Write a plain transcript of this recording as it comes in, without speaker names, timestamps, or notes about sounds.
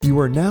You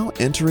are now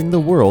entering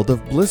the world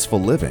of blissful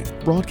living,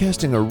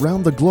 broadcasting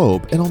around the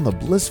globe and on the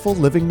Blissful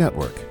Living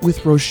Network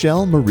with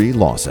Rochelle Marie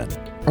Lawson.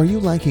 Are you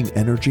lacking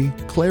energy,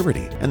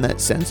 clarity, and that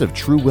sense of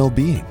true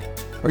well-being?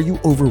 Are you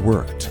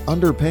overworked,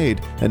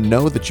 underpaid, and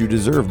know that you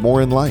deserve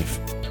more in life?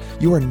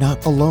 You are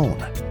not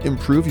alone.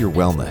 Improve your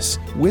wellness,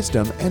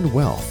 wisdom, and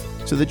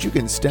wealth so that you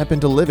can step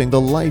into living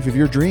the life of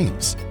your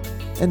dreams.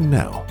 And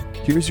now,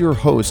 here's your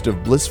host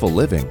of Blissful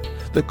Living,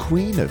 the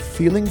queen of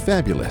feeling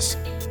fabulous,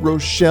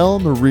 Rochelle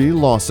Marie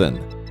Lawson.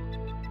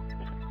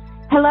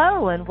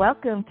 Hello and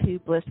welcome to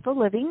Blissful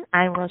Living.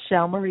 I'm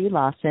Rochelle Marie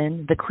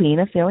Lawson, the queen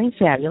of feeling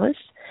fabulous,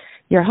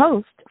 your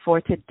host for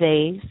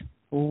today's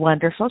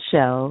wonderful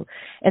show.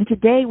 And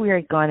today we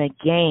are going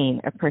to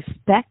gain a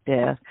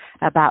perspective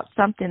about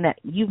something that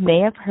you may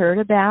have heard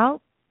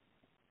about,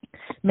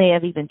 may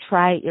have even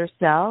tried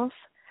yourself,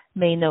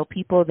 may know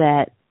people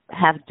that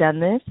have done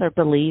this or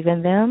believe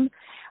in them,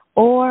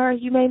 or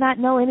you may not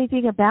know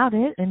anything about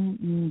it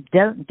and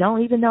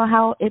don't even know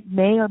how it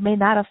may or may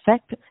not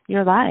affect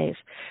your life.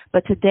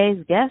 But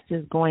today's guest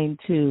is going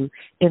to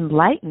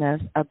enlighten us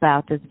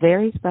about this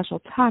very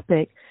special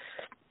topic,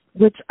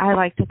 which I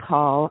like to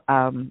call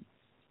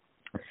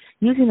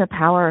using the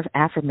power of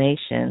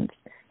affirmations,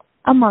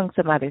 among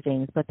some other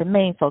things. But the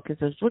main focus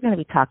is we're going to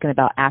be talking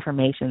about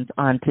affirmations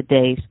on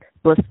today's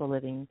Blissful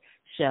Living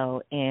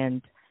show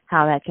and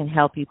how that can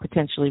help you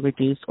potentially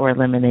reduce or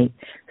eliminate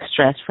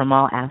stress from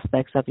all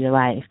aspects of your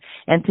life.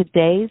 And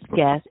today's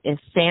guest is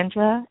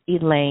Sandra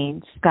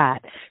Elaine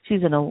Scott.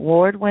 She's an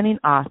award-winning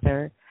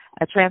author,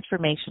 a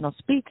transformational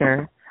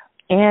speaker,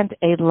 and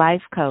a life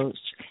coach.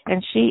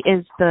 And she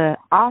is the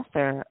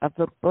author of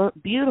the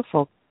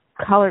beautiful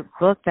colored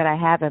book that I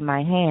have in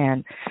my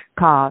hand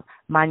called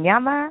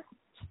Mañana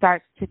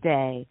Starts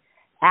Today,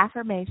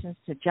 Affirmations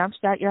to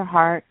Jumpstart Your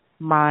Heart,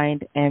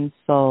 Mind, and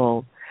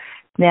Soul.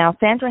 Now,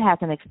 Sandra has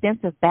an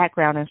extensive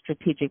background in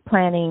strategic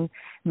planning,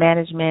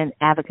 management,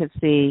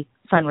 advocacy,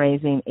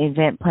 fundraising,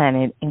 event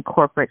planning, and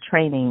corporate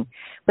training.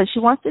 But she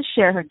wants to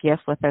share her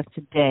gift with us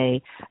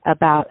today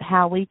about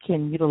how we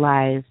can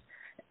utilize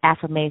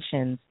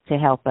affirmations to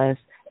help us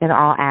in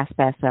all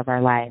aspects of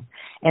our life.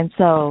 And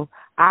so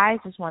I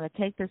just want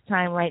to take this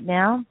time right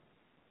now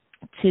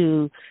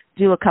to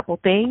do a couple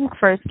things.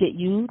 First, get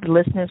you, the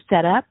listeners,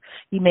 set up.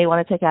 You may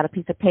want to take out a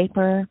piece of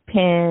paper,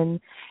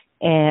 pen,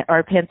 or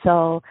a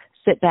pencil.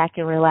 Sit back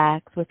and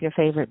relax with your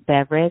favorite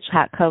beverage,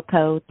 hot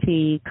cocoa,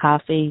 tea,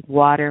 coffee,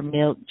 water,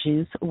 milk,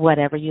 juice,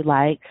 whatever you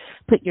like.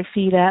 Put your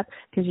feet up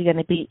because you're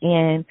going to be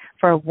in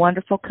for a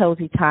wonderful,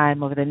 cozy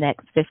time over the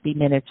next 50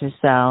 minutes or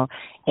so.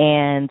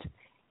 And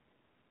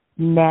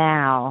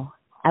now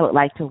I would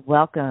like to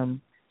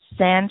welcome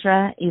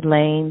Sandra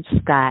Elaine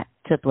Scott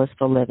to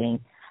Blissful Living.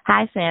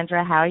 Hi,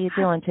 Sandra. How are you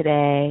doing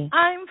today?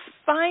 I'm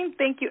fine,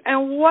 thank you.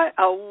 And what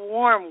a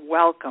warm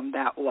welcome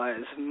that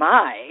was.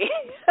 My.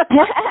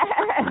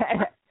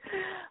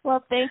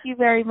 Well, thank you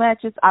very much.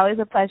 It's always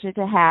a pleasure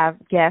to have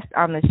guests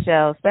on the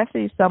show,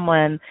 especially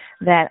someone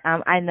that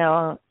I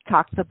know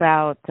talks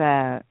about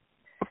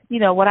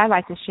what I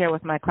like to share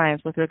with my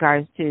clients with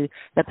regards to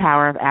the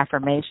power of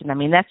affirmation. I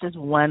mean, that's just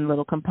one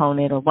little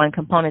component or one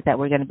component that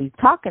we're going to be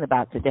talking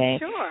about today.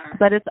 Sure.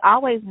 But it's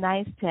always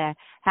nice to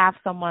have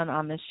someone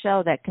on the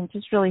show that can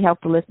just really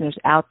help the listeners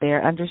out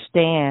there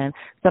understand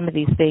some of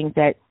these things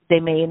that they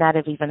may not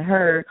have even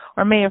heard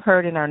or may have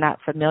heard and are not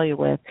familiar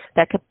with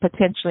that could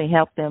potentially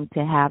help them to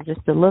have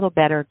just a little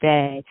better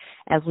day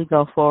as we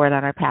go forward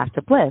on our path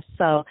to bliss.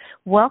 So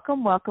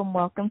welcome, welcome,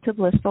 welcome to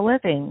Blissful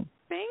Living.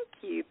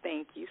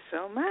 Thank you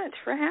so much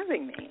for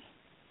having me.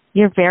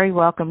 You're very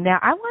welcome. Now,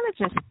 I want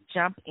to just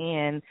jump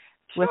in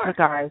with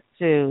regards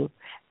to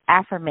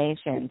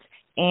affirmations,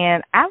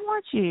 and I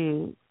want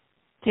you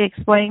to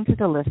explain to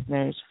the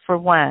listeners, for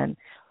one,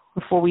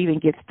 before we even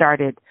get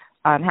started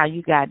on how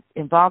you got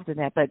involved in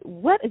that, but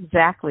what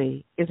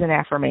exactly is an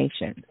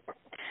affirmation?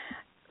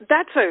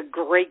 That's a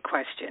great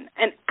question.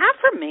 An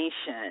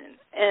affirmation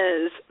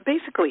is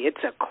basically,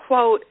 it's a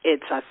quote,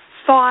 it's a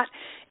thought,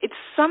 it's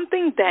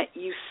something that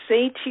you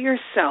say to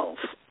yourself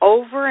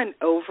over and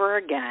over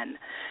again,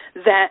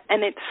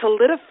 and it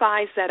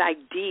solidifies that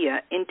idea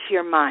into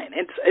your mind.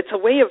 It's a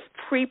way of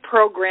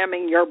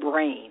pre-programming your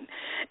brain.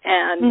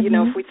 And,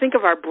 if we think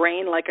of our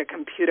brain like a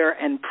computer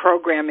and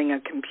programming a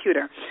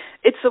computer,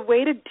 it's a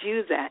way to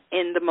do that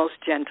in the most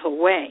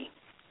gentle way.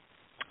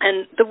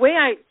 And the way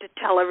I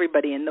tell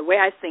everybody and the way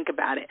I think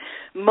about it,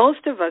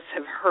 most of us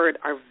have heard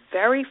our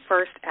very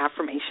first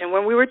affirmation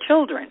when we were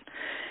children.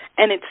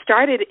 And it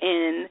started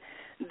in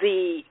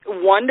the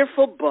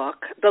wonderful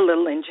book, The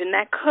Little Engine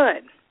That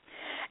Could.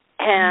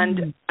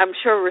 And I'm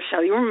sure,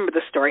 Rochelle, you remember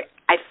the story.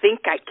 I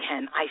think I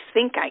can. I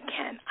think I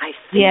can. I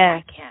think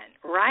I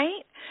can.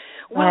 Right?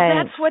 Well,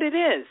 that's what it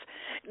is.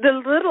 The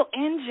little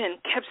engine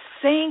kept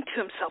saying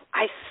to himself,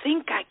 I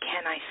think I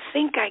can. I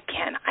think I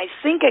can. I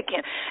think I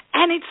can.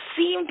 And it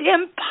seemed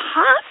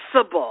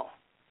impossible.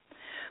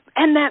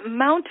 And that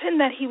mountain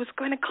that he was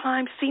going to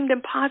climb seemed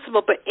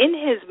impossible, but in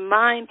his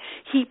mind,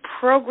 he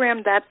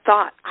programmed that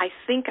thought, I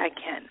think I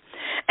can.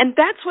 And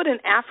that's what an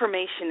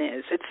affirmation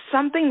is. It's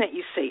something that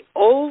you say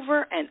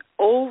over and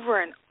over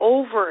and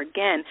over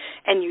again,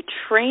 and you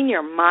train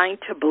your mind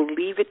to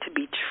believe it to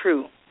be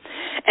true.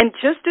 And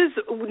just as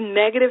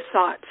negative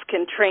thoughts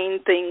can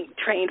train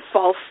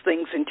false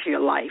things into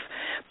your life,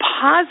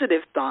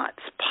 positive thoughts,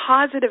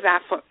 positive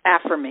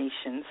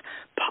affirmations,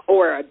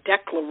 or a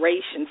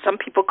declaration, some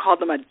people call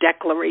them a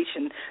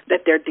declaration,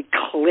 that they're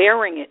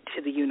declaring it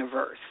to the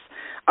universe.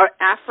 Or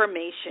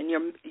affirmation,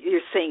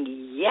 you're saying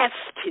yes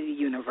to the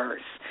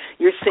universe.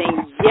 You're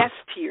saying yes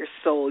to your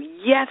soul,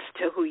 yes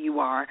to who you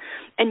are,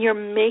 and you're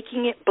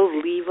making it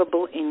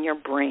believable in your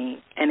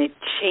brain, and it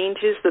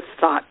changes the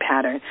thought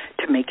pattern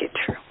to make it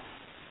true.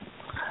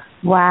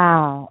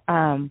 Wow.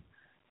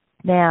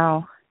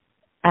 Now,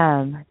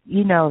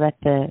 you know that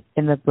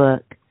in the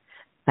book,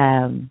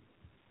 the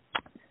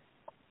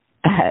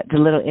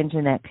little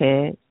engine that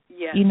could.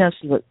 Yes. You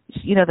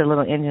know the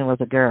little engine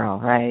was a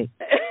girl, right?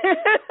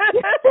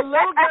 The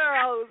little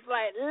girl was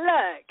like,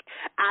 look,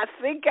 I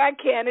think I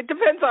can. It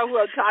depends on who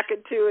I'm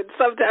talking to, and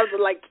sometimes I'm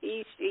like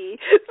he, she.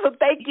 So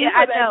thank you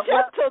for that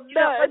gentle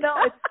nudge.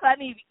 No, it's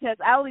funny because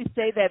I always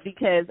say that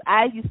because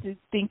I used to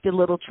think the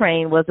little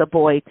train was a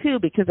boy too,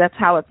 because that's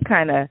how it's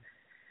kind of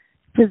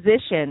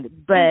positioned.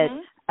 But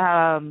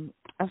a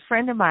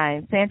friend of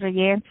mine, Sandra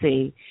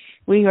Yancey,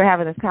 we were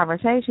having this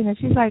conversation, and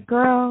she's like,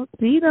 girl,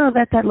 do you know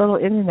that little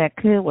internet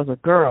kid was a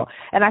girl?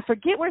 And I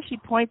forget where she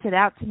pointed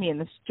out to me in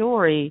the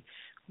story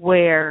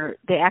where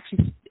they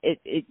actually,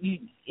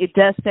 it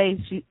does say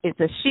it's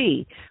a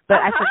she, but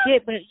I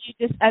forget, but you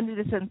just under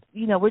this,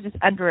 we're just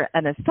under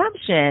an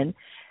assumption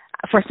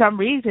for some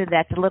reason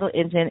that the little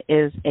engine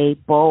is a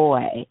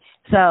boy.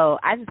 So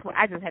I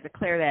just had to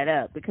clear that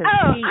up because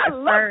I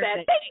love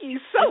that. Thank you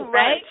so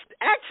much.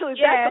 Actually,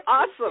 that's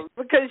awesome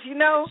because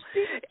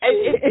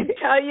I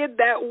tell you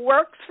that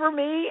works for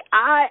me.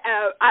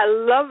 I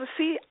love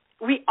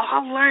we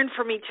all learn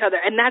from each other,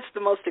 and that's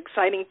the most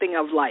exciting thing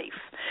of life.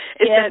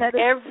 Is that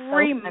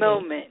every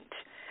moment.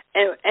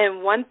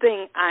 And one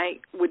thing I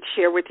would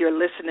share with your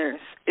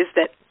listeners is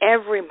that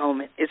every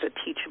moment is a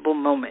teachable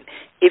moment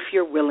if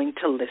you're willing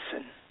to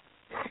listen.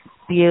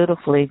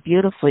 Beautifully,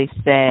 beautifully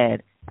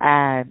said.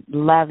 I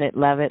love it,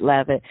 love it,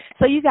 love it.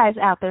 So you guys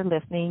out there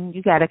listening,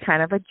 you got a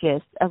kind of a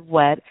gist of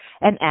what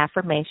an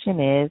affirmation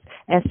is.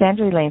 As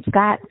Sandra Elaine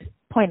Scott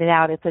pointed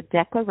out, it's a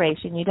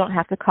declaration. You don't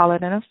have to call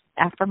it an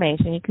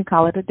affirmation. You can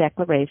call it a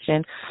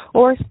declaration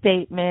or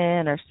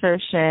statement or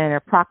assertion or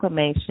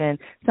proclamation,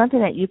 something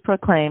that you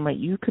proclaim or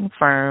you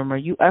confirm or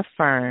you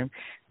affirm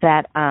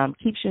that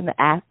keeps you in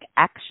the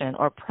action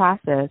or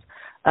process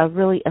of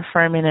really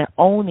affirming and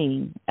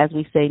owning, as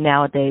we say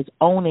nowadays,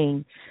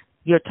 owning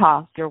your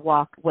talk, your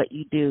walk, what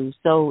you do.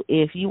 So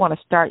if you want to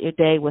start your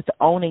day with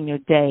owning your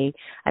day,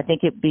 I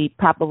think we're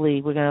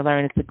going to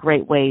learn it's a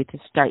great way to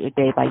start your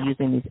day by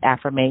using these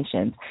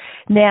affirmations.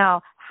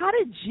 Now, how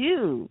did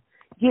you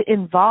get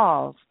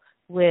involved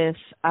with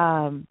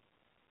the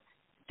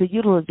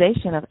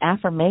utilization of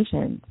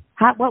affirmations?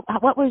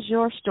 What was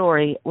your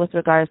story with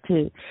regards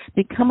to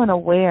becoming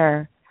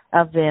aware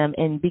of them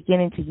and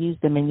beginning to use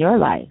them in your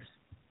life?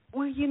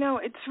 Well,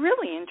 it's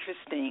really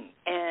interesting.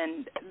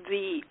 And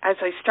as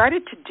I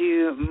started to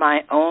do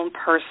my own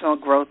personal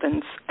growth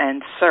and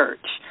search,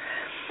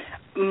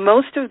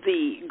 most of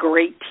the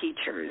great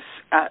teachers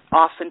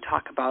often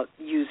talk about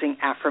using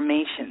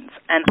affirmations.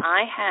 And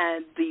I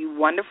had the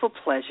wonderful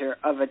pleasure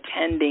of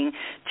attending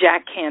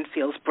Jack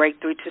Canfield's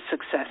Breakthrough to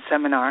Success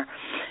seminar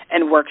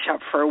and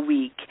workshop for a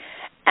week.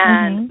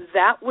 And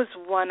that was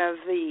one of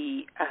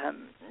the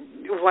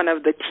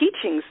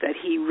teachings that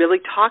he really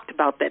talked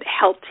about that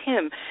helped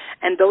him.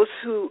 And those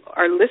who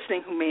are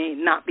listening who may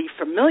not be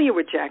familiar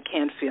with Jack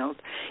Canfield,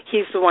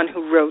 he's the one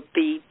who wrote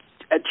the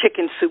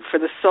Chicken Soup for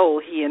the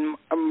Soul. He and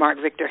Mark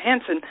Victor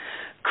Hansen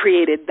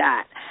created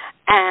that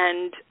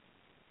and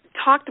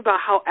talked about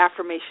how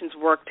affirmations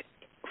worked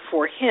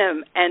for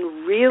him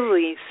and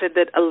really said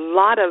that a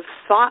lot of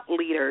thought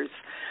leaders,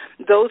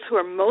 those who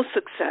are most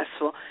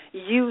successful,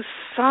 use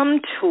some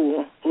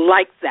tool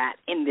like that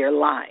in their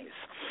lives.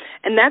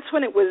 And that's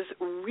when it was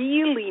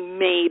really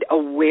made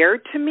aware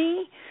to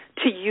me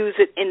to use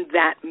it in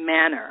that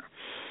manner.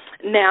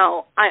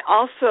 Now, I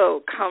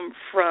also come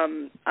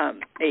from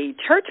a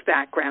church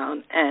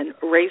background and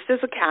raised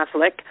as a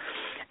Catholic,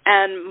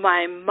 and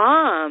my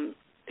mom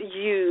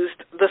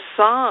used the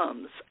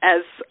Psalms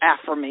as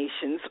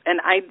affirmations, and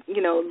I,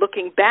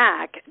 looking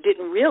back,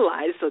 didn't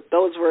realize that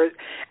those were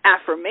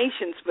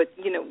affirmations, but,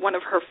 one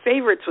of her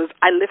favorites was,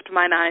 I lift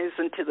mine eyes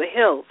unto the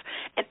hills,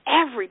 and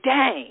every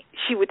day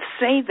she would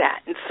say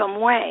that in some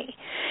way,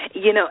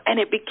 and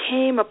it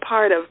became a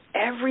part of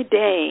every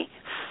day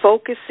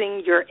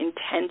focusing your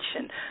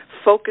intention,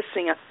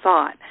 focusing a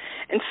thought,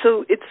 and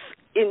so it's,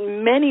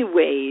 in many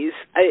ways,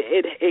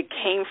 it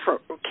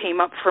came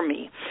up for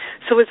me.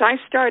 So as I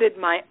started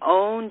my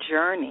own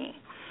journey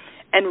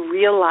and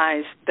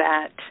realized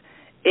that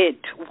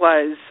it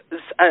was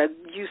a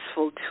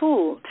useful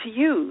tool to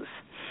use,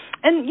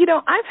 And,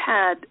 I've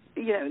had,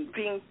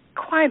 being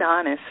quite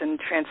honest and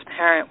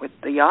transparent with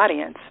the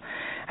audience,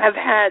 I've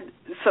had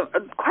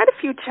quite a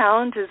few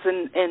challenges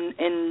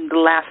in the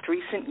last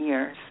recent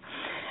years.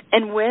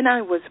 And when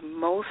I was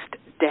most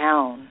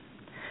down,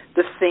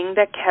 the thing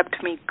that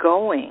kept me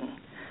going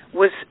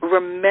was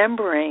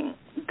remembering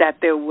that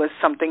there was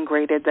something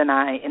greater than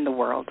I in the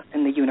world,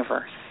 in the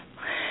universe,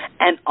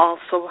 and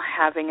also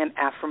having an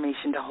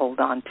affirmation to hold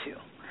on to.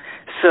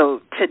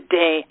 So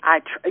today,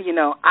 I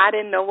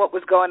didn't know what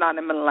was going on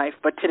in my life,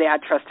 but today I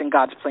trust in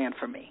God's plan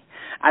for me.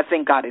 I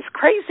think God is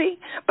crazy,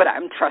 but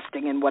I'm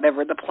trusting in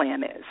whatever the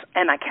plan is.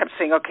 And I kept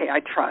saying, okay, I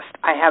trust.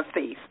 I have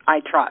faith. I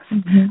trust.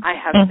 Mm-hmm. I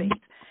have faith.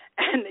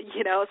 And,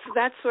 so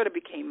that sort of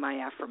became my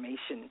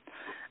affirmation,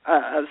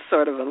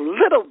 sort of a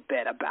little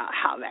bit about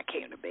how that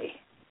came to be.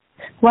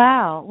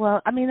 Wow.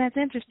 Well, I mean, that's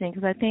interesting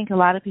because I think a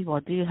lot of people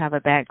do have a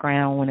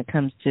background when it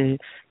comes to,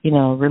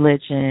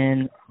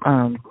 religion,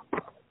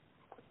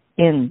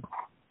 and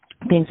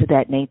things of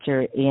that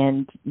nature,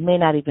 and may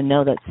not even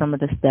know that some of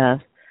the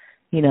stuff,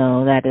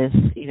 that is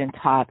even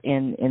taught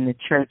in the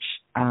church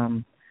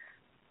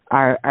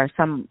are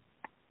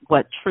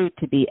somewhat true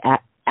to be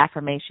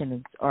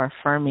affirmations or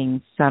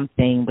affirming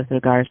something with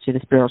regards to the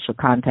spiritual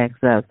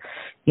context of,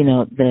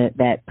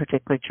 that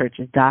particular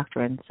church's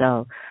doctrine.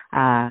 So,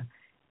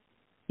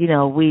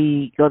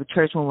 we go to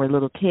church when we're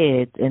little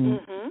kids, and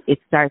it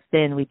starts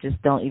then. We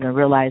just don't even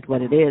realize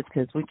what it is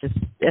because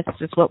that's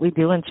just what we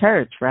do in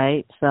church,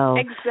 right? So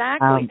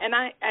exactly. And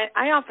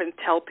I often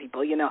tell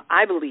people,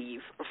 I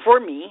believe, for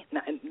me,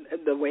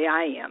 the way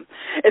I am,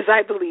 is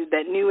I believe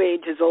that new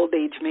age is old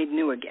age made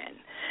new again.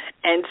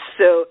 And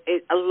so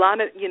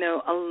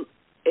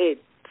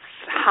it's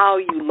how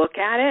you look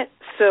at it.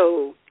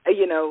 So,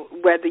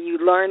 whether you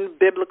learn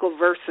biblical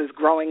verses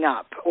growing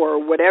up or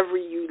whatever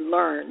you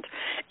learned,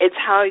 it's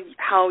how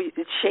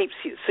it shapes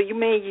you. So you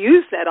may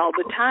use that all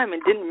the time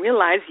and didn't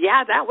realize,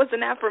 that was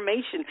an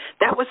affirmation.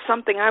 That was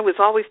something I was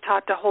always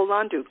taught to hold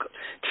on to.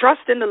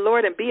 Trust in the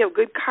Lord and be of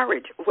good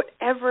courage,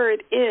 whatever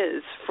it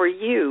is for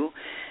you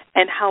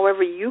and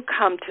however you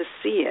come to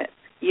see it.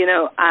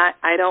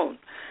 I don't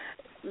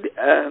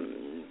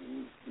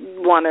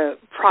want to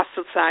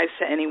proselytize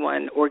to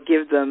anyone or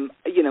give them,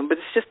 but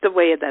it's just the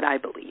way that I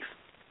believe.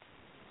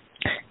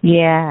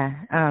 Yeah.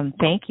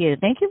 Thank you.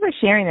 Thank you for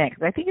sharing that,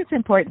 because I think it's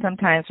important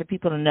sometimes for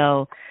people to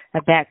know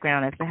a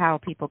background as to how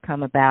people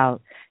come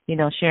about,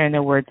 sharing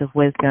their words of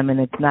wisdom, and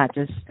it's not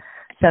just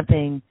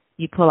something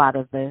you pull out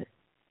of the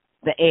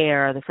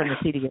air or from the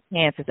seat of your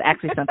pants. It's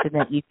actually something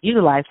that you've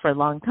utilized for a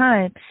long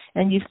time,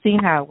 and you've seen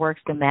how it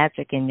works, the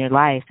magic in your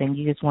life, and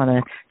you just want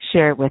to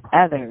share it with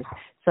others.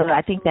 So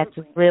I think that's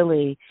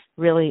really,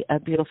 really a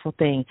beautiful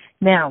thing.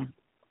 Now,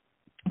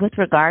 with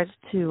regards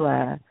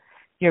to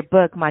your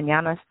book,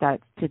 Mañana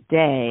Starts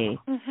Today,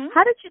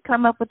 how did you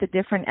come up with the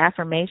different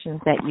affirmations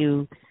that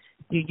you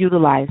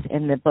utilize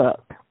in the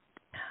book?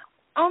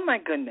 Oh, my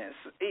goodness.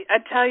 I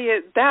tell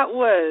you, that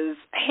was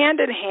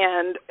hand in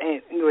hand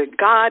with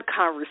God,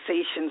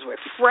 conversations with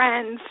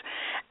friends,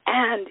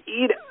 and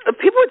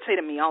people would say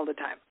to me all the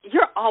time,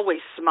 you're always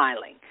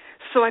smiling.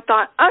 So I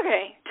thought,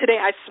 okay, today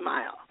I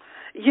smile.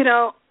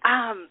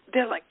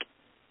 They're like,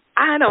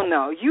 I don't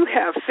know, you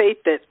have faith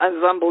that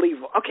is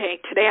unbelievable. Okay,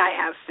 today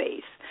I have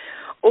faith.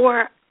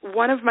 Or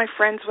one of my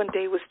friends one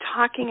day was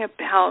talking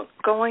about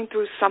going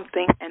through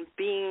something and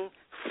being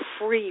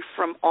free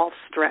from all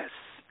stress.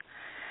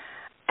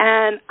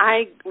 And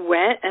I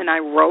went and I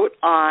wrote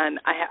on,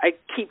 I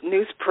keep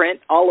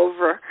newsprint all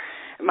over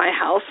my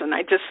house, and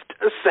I just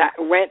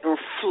went and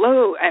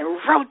flew and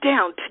wrote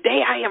down,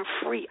 today I am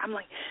free. I'm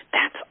like,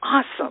 that's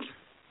awesome.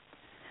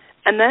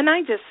 And then I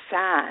just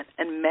sat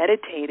and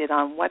meditated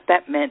on what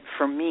that meant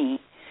for me,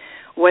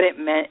 what it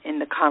meant in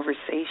the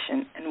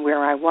conversation and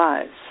where I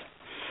was.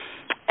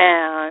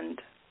 And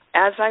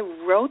as I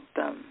wrote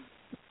them,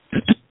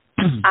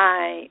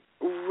 I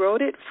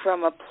wrote it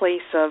from a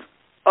place of,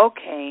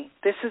 okay,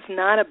 this is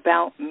not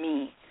about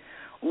me.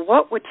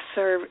 What would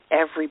serve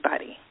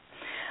everybody?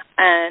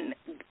 And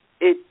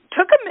it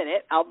took a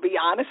minute, I'll be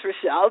honest,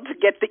 Rochelle, to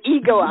get the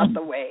ego out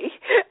the way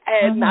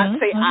and not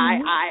say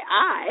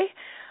I.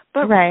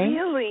 But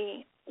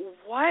really,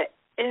 what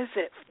is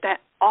it that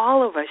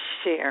all of us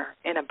share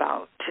in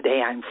about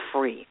today I'm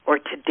free, or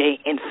today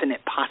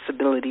infinite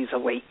possibilities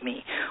await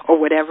me, or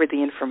whatever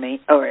the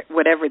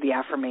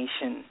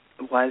affirmation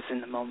was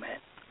in the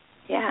moment?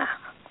 Yeah.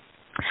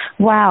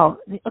 Wow.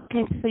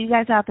 Okay, so you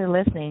guys out there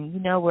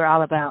listening, we're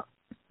all about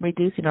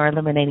reducing or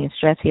eliminating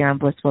stress here on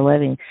Blissful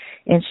Living.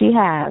 And she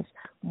has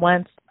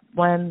one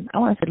I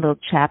want to say, little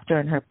chapter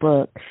in her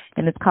book,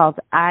 and it's called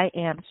I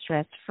Am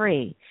Stress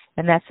Free.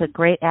 And that's a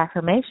great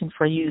affirmation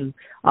for you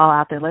all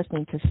out there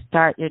listening to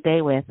start your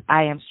day with,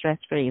 I am stress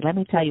free. Let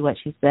me tell you what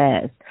she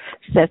says.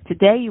 She says,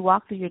 today you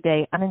walk through your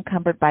day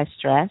unencumbered by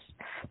stress.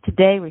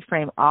 Today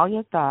reframe all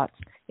your thoughts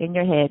in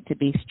your head to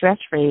be stress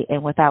free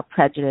and without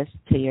prejudice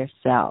to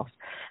yourself.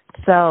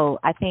 So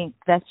I think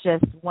that's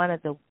just one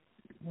of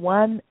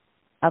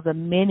the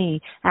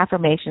many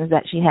affirmations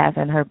that she has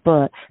in her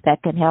book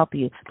that can help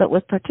you. But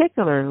with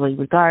particularly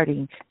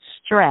regarding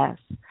stress,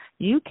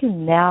 you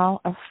can now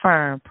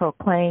affirm,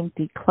 proclaim,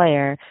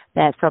 declare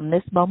that from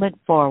this moment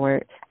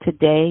forward,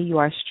 today you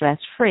are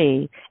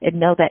stress-free, and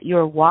know that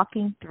you're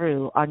walking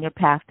through on your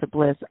path to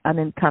bliss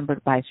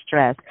unencumbered by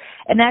stress.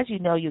 And as you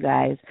know, you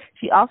guys,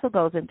 she also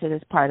goes into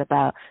this part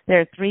about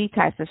there are 3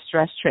 types of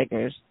stress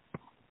triggers.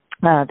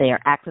 They are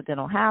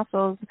accidental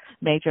hassles,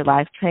 major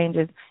life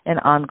changes,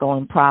 and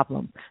ongoing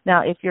problems.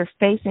 Now, if you're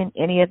facing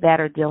any of that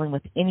or dealing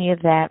with any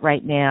of that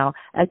right now,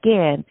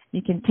 again,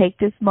 you can take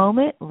this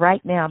moment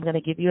right now. I'm going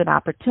to give you an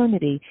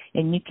opportunity,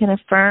 and you can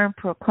affirm,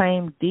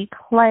 proclaim,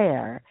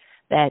 declare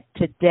that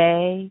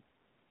today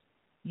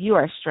you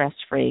are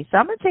stress-free. So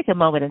I'm going to take a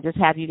moment and just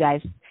have you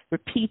guys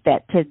repeat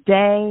that.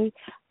 Today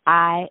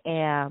I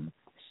am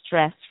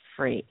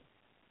stress-free.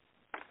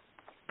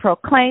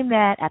 Proclaim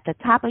that at the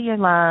top of your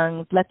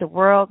lungs. Let the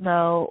world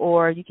know,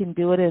 or you can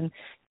do it in,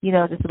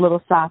 just a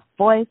little soft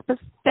voice, but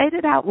state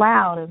it out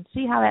loud and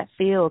see how that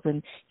feels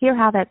and hear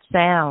how that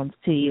sounds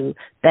to you,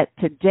 that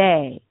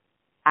today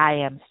I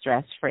am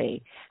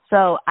stress-free.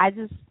 So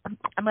I'm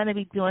going to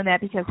be doing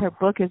that because her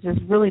book is just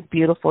really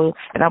beautiful,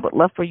 and I would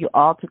love for you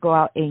all to go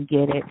out and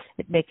get it.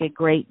 It'd make a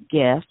great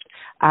gift.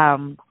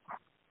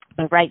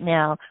 But right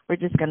now, we're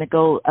just going to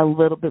go a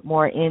little bit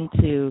more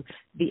into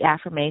the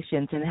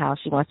affirmations and how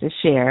she wants to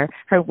share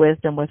her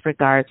wisdom with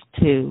regards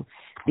to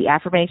the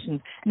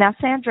affirmations. Now,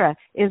 Sandra,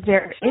 is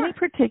there any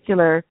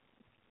particular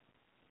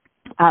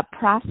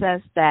process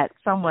that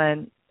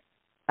someone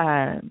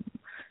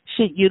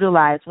should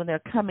utilize when they're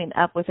coming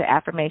up with the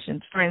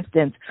affirmations? For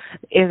instance,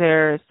 is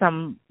there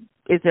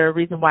a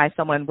reason why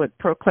someone would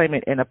proclaim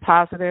it in a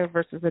positive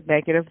versus a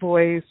negative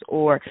voice,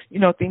 or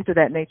things of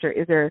that nature?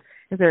 Is there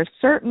a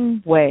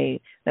certain way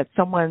that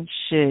someone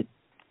should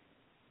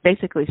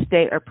basically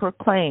state or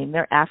proclaim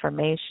their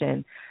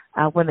affirmation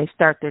when they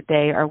start their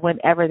day, or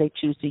whenever they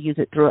choose to use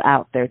it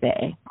throughout their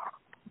day?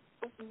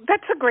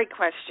 That's a great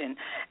question.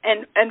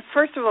 And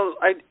first of all,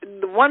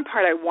 the one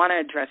part I want to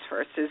address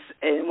first is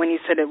when you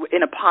said it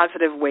in a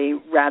positive way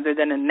rather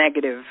than a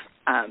negative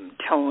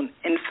tone.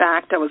 In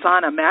fact, I was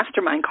on a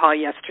mastermind call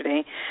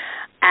yesterday,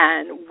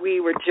 and we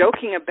were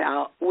joking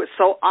about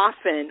so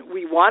often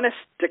we want to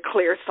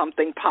declare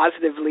something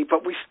positively,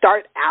 but we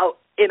start out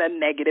in a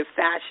negative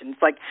fashion.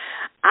 It's like,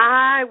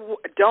 I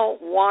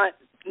don't want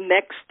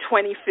next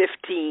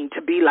 2015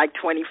 to be like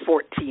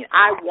 2014.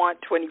 I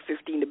want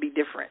 2015 to be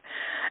different.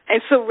 And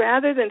so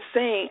rather than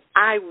saying,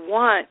 I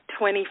want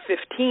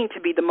 2015 to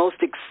be the most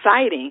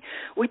exciting,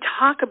 we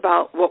talk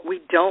about what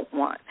we don't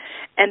want.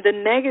 And the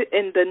negative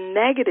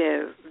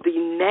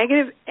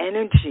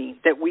energy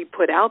that we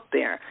put out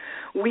there,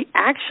 we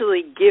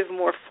actually give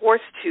more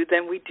force to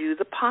than we do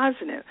the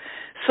positive.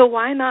 So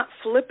why not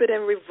flip it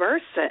and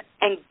reverse it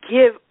and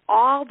give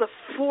all the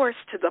force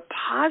to the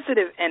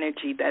positive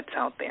energy that's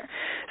out there?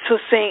 So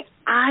saying,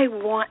 I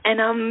want an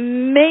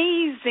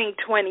amazing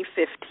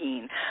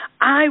 2015.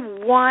 I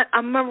want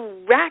a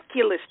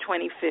miraculous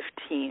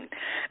 2015.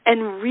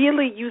 And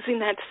really using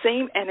that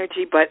same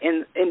energy, but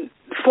in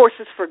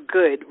forces for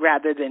good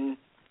rather than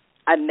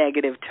a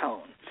negative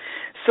tone.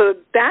 So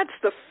that's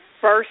the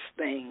first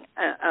thing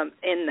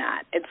in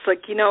that. It's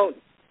like,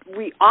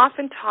 we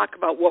often talk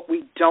about what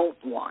we don't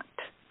want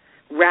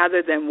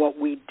rather than what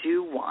we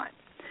do want.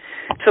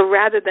 So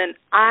rather than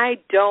I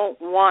don't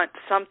want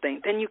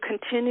something, then you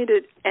continue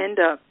to end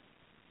up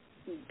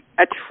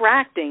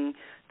attracting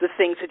the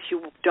things that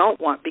you don't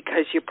want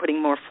because you're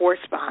putting more force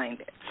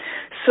behind it.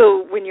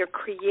 So when you're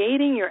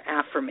creating your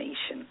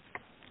affirmation,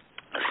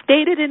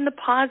 state it in the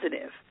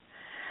positive.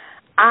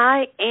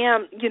 I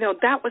am,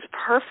 that was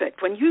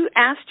perfect. When you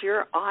asked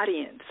your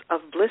audience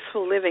of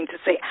Blissful Living to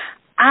say,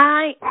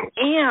 I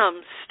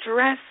am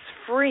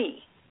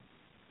stress-free,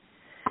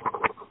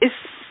 is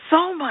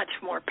so much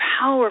more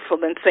powerful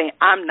than saying,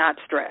 I'm not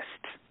stressed.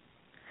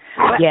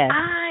 But yes.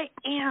 I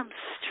am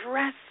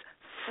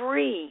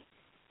stress-free.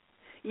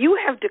 You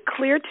have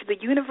declared to the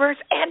universe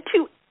and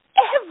to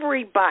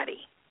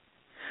everybody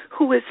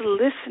who is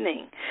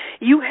listening,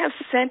 you have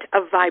set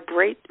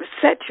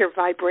your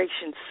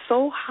vibration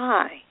so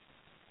high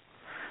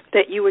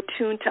that you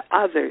attune to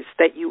others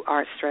that you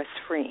are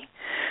stress-free.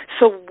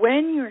 So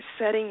when you're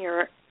setting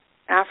your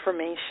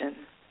affirmation,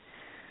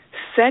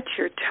 set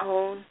your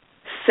tone,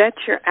 set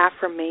your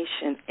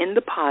affirmation in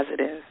the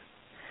positive.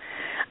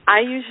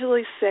 I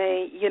usually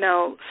say,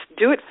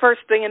 do it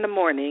first thing in the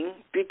morning,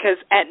 because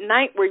at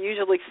night we're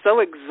usually so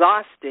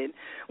exhausted,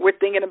 we're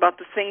thinking about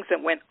the things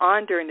that went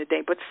on during the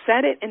day. But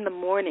set it in the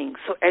morning.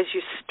 So as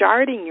you're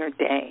starting your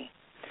day,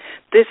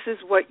 this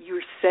is what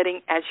you're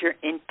setting as your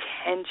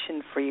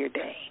intention for your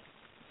day.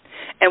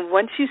 And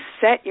once you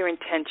set your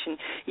intention,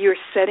 you're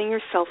setting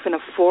yourself in a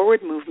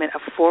forward movement, a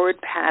forward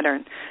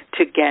pattern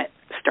to get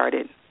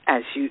started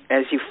as you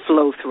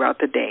flow throughout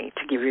the day,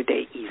 to give your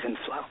day ease and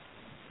flow.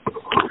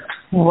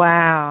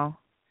 Wow.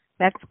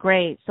 That's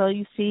great. So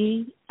you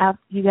see,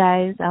 you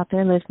guys out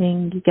there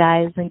listening, you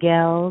guys and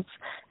gals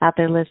out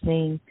there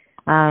listening,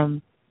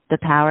 the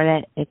power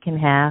that it can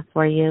have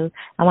for you.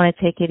 I want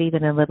to take it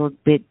even a little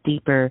bit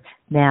deeper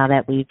now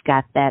that we've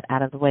got that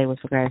out of the way with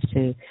regards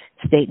to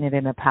stating it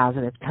in a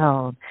positive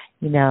tone.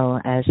 You know,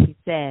 as she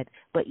said,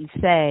 what you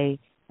say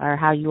or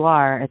how you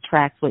are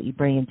attracts what you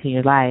bring into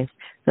your life.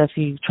 So if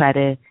you try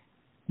to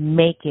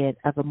make it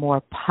of a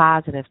more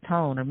positive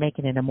tone or make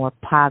it in a more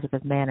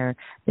positive manner,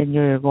 then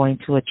you're going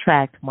to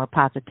attract more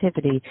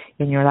positivity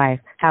in your life.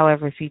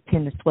 However, if you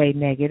tend to sway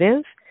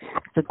negative,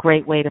 it's a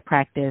great way to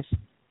practice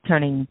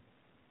turning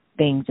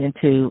things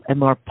into a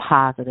more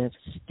positive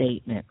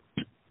statement.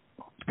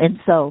 And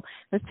so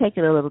let's take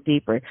it a little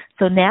deeper.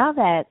 So now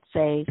that,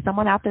 say,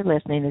 someone out there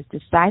listening has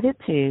decided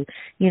to,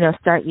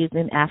 start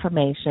using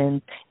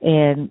affirmations,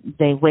 and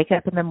they wake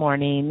up in the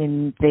morning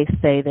and they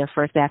say their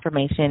first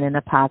affirmation in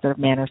a positive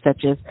manner,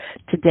 such as,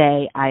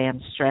 today I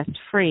am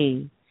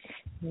stress-free.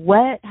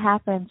 What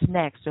happens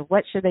next, or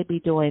what should they be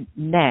doing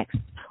next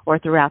or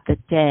throughout the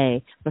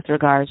day with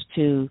regards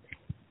to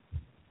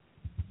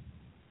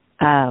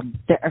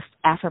the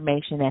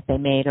affirmation that they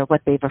made or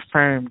what they've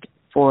affirmed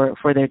for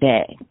their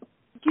day?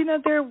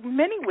 There are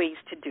many ways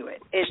to do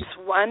it. It's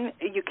one,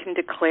 you can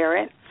declare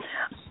it.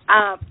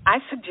 I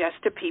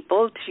suggest to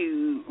people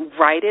to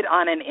write it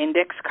on an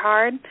index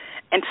card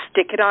and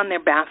stick it on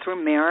their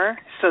bathroom mirror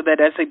so that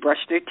as they brush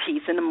their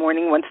teeth in the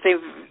morning, once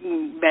they've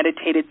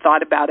meditated,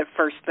 thought about it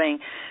first thing,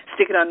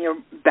 stick it on your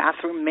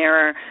bathroom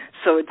mirror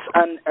so it's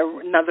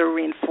another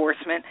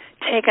reinforcement.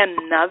 Take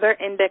another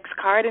index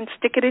card and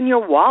stick it in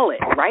your wallet.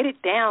 Write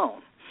it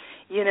down.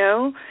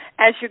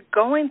 As you're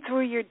going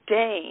through your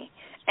day,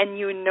 and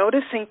you're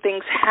noticing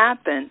things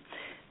happen,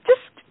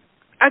 just,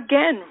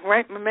 again,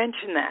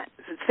 mention that.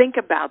 Think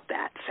about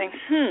that. Saying,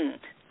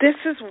 this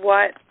is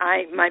what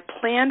my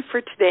plan for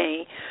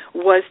today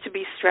was to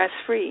be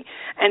stress-free.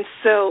 And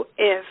so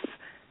if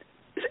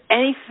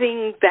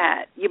anything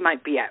that you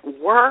might be at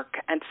work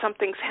and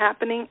something's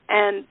happening,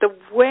 and the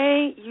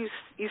way you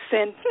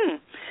said,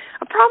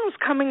 a problem's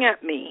coming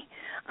at me,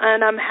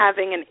 and I'm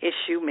having an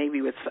issue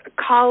maybe with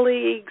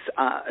colleagues,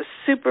 a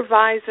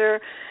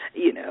supervisor,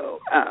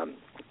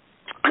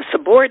 a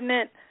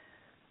subordinate,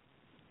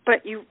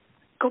 but you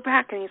go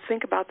back and you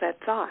think about that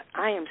thought,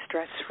 I am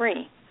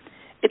stress-free.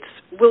 It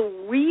will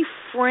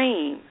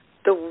reframe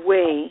the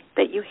way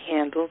that you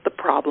handle the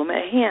problem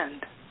at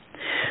hand.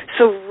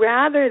 So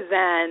rather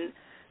than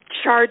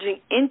charging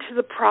into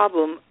the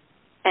problem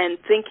and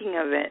thinking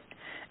of it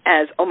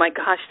as, oh my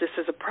gosh, this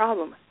is a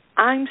problem,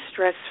 I'm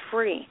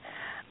stress-free.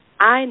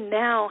 I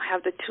now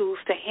have the tools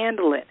to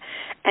handle it.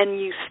 And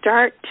you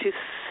start to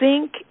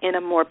think in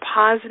a more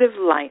positive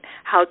light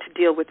how to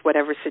deal with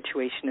whatever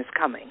situation is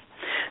coming.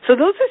 So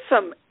those are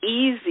some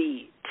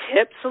easy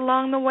tips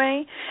along the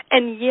way.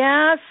 And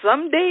yeah,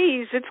 some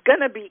days it's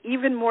going to be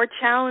even more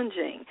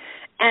challenging.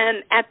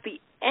 And at the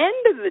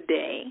end of the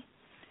day,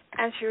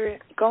 as you're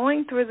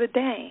going through the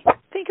day,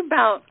 think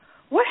about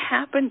what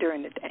happened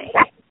during the day.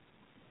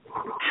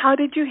 How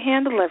did you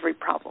handle every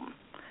problem?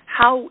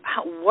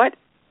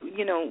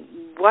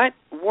 What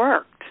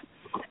worked?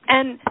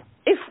 And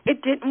if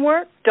it didn't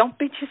work, don't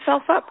beat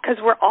yourself up, because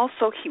we're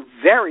also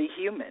very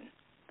human.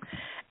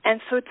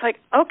 And so it's like,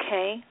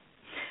 okay,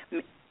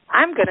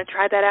 I'm going to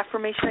try that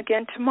affirmation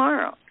again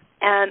tomorrow.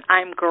 And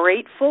I'm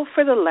grateful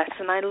for the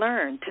lesson I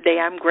learned. Today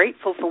I'm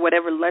grateful for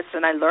whatever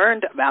lesson I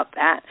learned about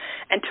that.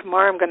 And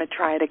tomorrow I'm going to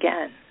try it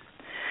again.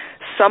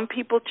 Some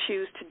people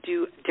choose to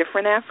do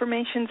different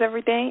affirmations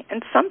every day,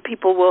 and some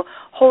people will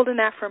hold an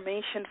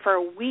affirmation for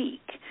a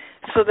week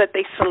so that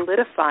they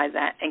solidify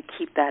that and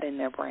keep that in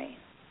their brain.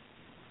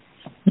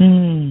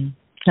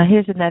 Now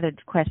here's another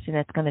question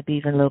that's going to be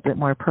even a little bit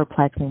more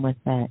perplexing with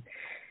that.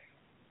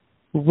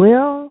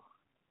 Will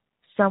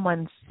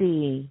someone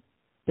see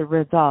the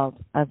result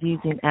of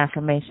using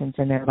affirmations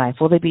in their life?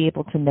 Will they be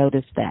able to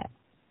notice that?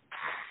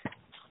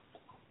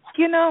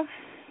 The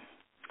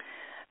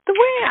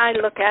way I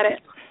look at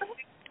it,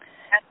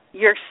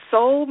 your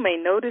soul may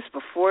notice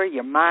before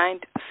your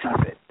mind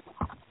sees it,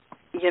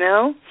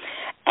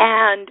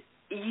 and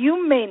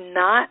you may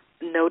not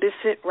notice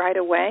it right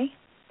away.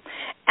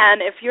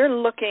 And if you're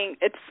looking,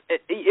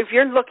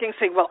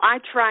 saying, well, I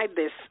tried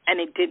this and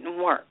it didn't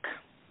work,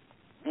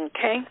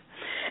 okay?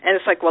 And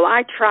it's like, well,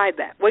 I tried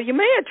that. Well, you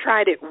may have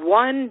tried it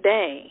one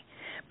day,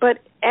 but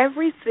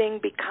everything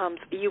becomes,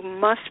 you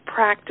must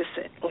practice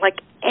it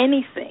like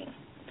anything.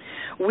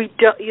 We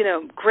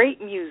don't, great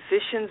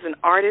musicians and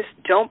artists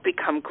don't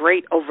become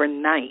great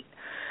overnight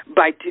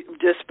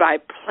just by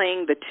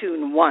playing the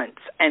tune once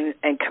and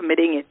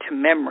committing it to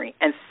memory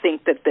and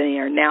think that they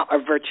are now a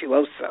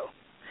virtuoso.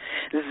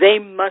 They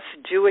must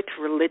do it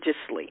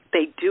religiously.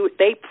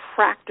 They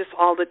practice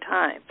all the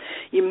time.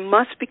 You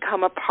must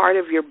become a part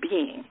of your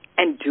being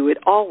and do it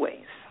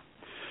always.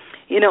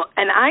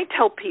 And I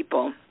tell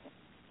people,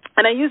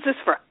 and I use this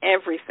for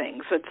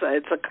everything, so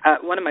it's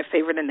one of my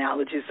favorite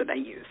analogies that I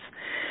use.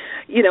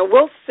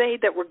 We'll say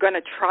that we're going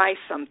to try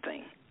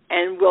something,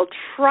 and we'll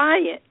try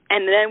it,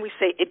 and then we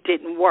say it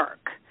didn't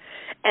work.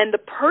 And the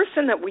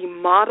person that we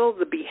model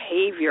the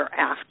behavior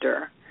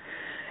after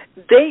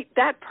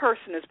that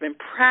person has been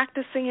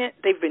practicing it.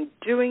 They've been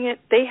doing it.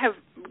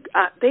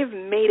 They've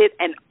made it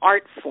an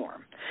art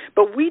form.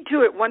 But we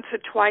do it once or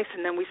twice,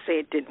 and then we say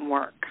it didn't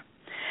work.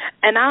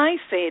 And I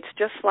say it's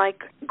just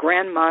like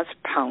Grandma's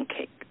pound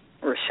cake,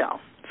 Rochelle.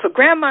 So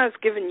Grandma's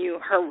given you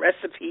her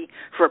recipe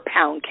for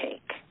pound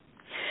cake.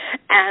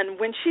 And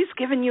when she's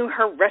given you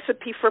her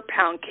recipe for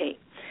pound cake,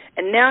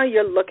 and now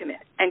you're looking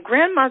at it, and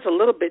Grandma's a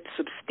little bit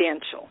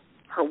substantial.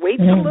 Her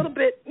weight's a little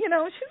bit, she's a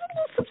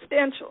little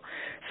substantial.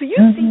 So you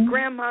see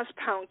Grandma's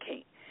pound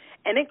cake,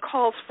 and it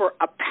calls for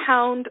a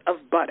pound of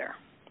butter.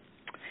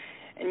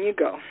 And you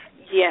go,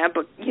 yeah,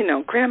 but,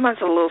 Grandma's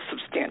a little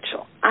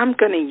substantial. I'm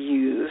going to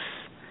use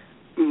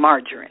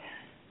margarine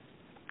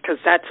because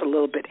that's a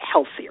little bit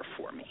healthier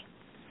for me.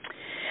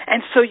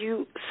 And so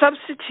you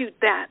substitute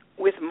that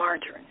with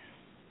margarine.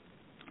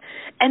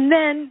 And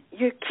then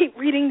you keep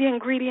reading the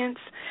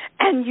ingredients,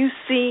 and you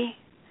see,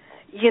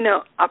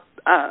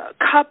 a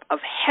cup of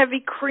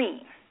heavy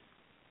cream.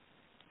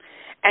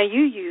 And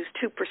you use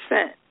 2%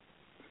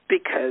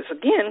 because,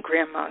 again,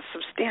 Grandma's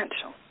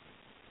substantial.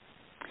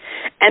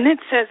 And it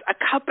says a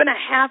cup and a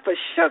half of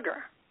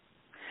sugar,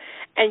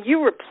 and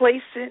you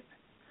replace it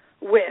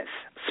with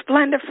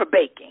Splenda for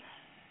baking.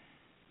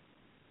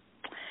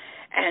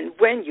 And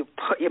when you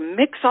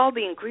mix all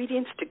the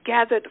ingredients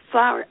together, the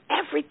flour,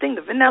 everything,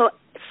 the vanilla,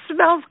 it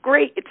smells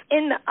great. It's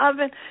in the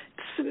oven,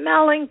 it's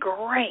smelling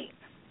great.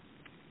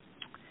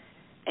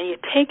 And you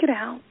take it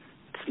out.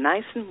 It's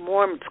nice and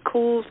warm. It's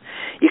cool.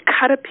 You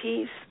cut a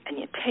piece and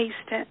you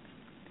taste it.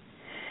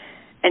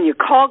 And you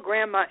call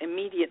Grandma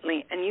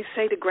immediately and you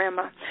say to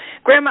Grandma,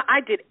 Grandma,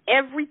 I did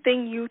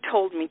everything you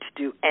told me to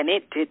do and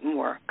it didn't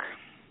work.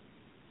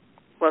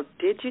 Well,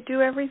 did you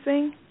do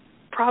everything?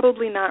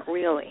 Probably not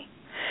really.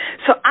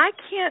 So I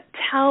can't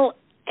tell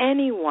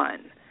anyone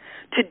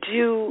to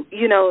do,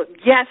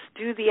 yes,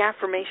 do the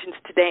affirmations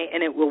today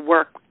and it will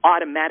work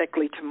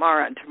automatically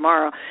tomorrow.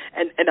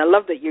 And I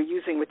love that you're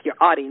using with your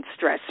audience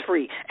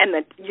stress-free and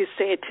that you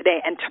say it today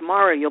and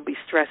tomorrow you'll be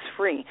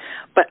stress-free.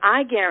 But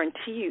I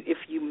guarantee you if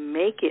you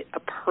make it a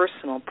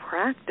personal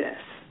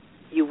practice,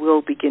 you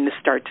will begin to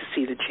start to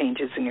see the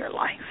changes in your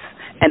life.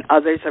 And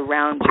others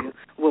around you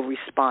will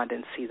respond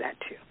and see that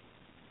too.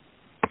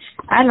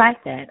 I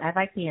like that. I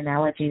like the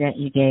analogy that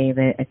you gave.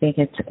 I think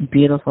it's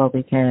beautiful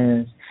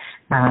because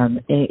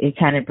it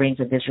kind of brings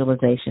a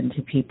visualization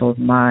to people's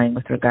mind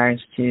with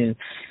regards to,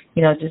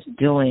 just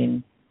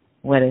doing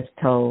what is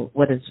told,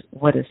 what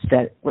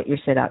you're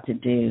set out to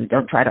do.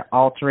 Don't try to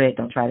alter it.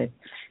 Don't try to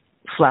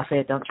fluff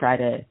it. Don't try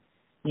to,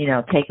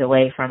 take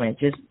away from it.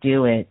 Just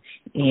do it.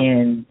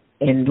 And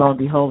lo and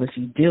behold, if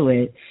you do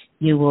it,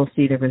 you will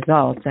see the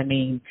results. I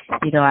mean,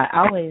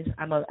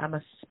 I'm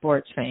a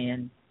sports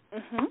fan.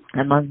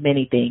 Among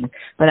many things.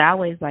 But I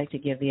always like to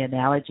give the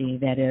analogy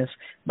that if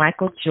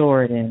Michael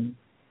Jordan,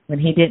 when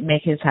he didn't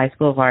make his high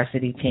school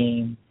varsity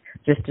team,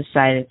 just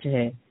decided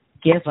to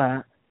give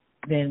up,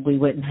 then we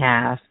wouldn't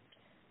have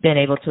been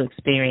able to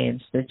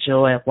experience the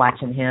joy of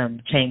watching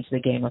him change the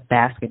game of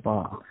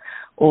basketball.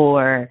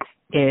 Or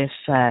if,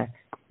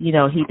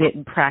 he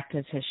didn't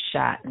practice his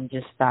shot and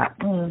just thought,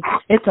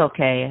 it's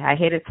okay. I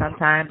hit it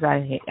sometimes.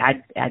 I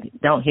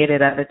don't hit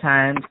it other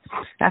times.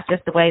 That's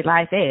just the way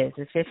life is.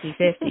 It's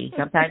 50-50.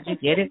 Sometimes you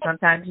get it,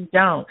 sometimes you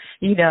don't.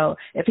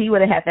 If he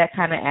would have had that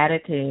kind of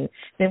attitude,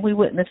 then we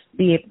wouldn't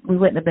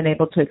have been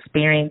able to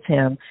experience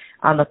him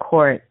on the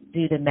court,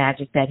 do the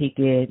magic that he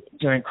did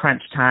during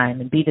crunch time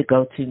and be the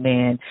go-to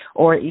man,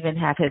 or even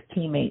have his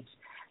teammates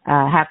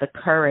have the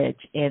courage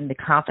and the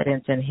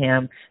confidence in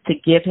him to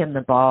give him the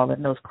ball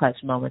in those clutch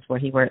moments where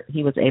he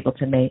was able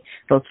to make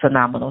those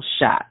phenomenal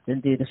shots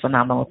and do the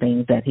phenomenal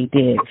things that he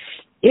did.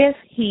 If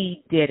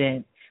he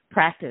didn't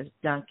practice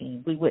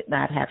dunking, we would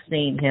not have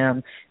seen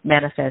him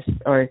manifest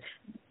or,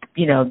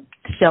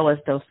 show us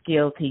those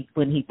skills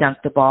when he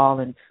dunked the ball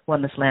and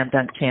won the slam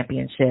dunk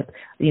championship,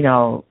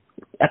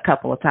 a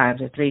couple of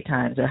times or 3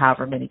 times or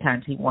however many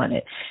times he won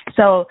it.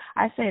 So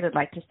I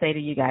like to say to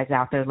you guys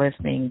out there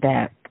listening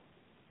that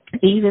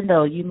even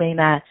though you may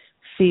not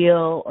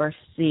feel or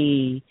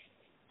see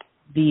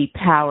the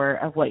power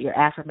of what your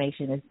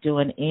affirmation is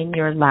doing in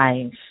your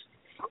life,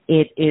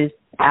 it is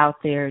out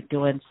there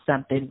doing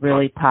something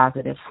really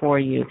positive for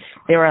you.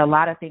 There are a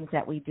lot of things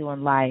that we do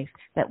in life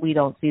that we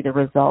don't see the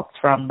results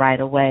from right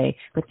away,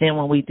 but then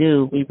when we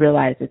do, we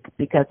realize it's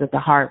because of the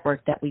hard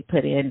work that we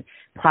put in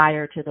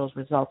prior to those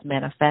results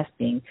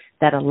manifesting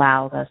that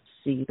allowed us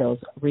to see those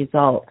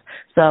results.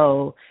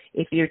 So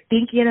if you're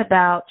thinking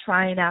about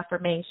trying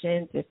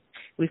affirmations, if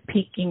we've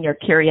piqued your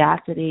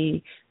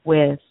curiosity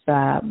with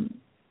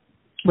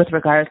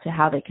regards to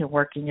how they can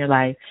work in your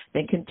life,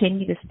 then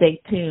continue to stay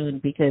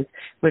tuned because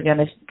we're going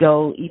to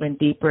go even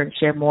deeper and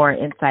share more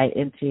insight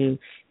into,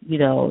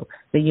 the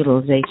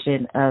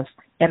utilization of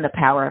and the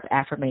power of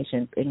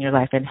affirmations in your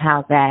life and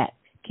how that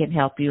can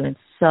help you in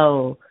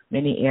so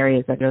many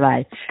areas of your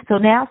life. So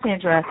now,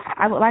 Sandra,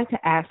 I would like to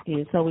ask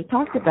you, so we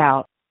talked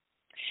about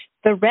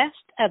the rest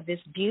of this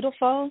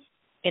beautiful,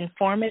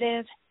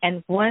 informative,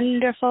 and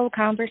wonderful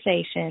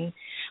conversation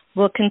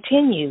will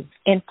continue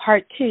in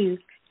part 2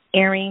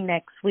 airing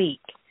next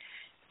week.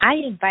 I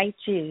invite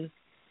you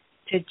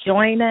to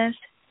join us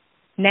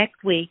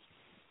next week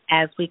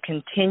as we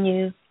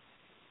continue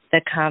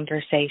the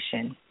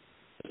conversation.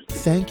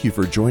 Thank you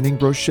for joining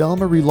Rochelle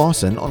Marie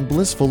Lawson on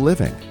Blissful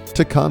Living.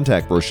 To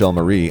contact Rochelle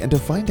Marie and to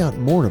find out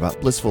more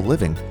about Blissful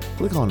Living,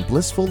 click on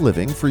Blissful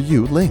Living for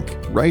You link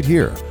right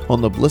here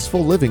on the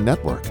Blissful Living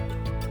Network.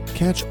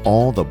 Catch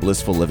all the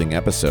Blissful Living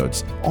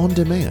episodes on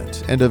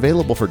demand and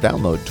available for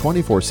download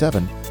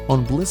 24/7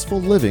 on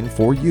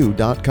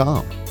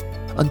blissfullivingforyou.com.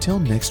 Until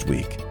next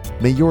week,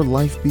 may your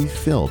life be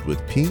filled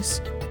with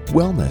peace,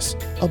 wellness,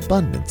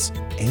 abundance,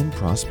 and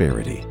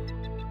prosperity.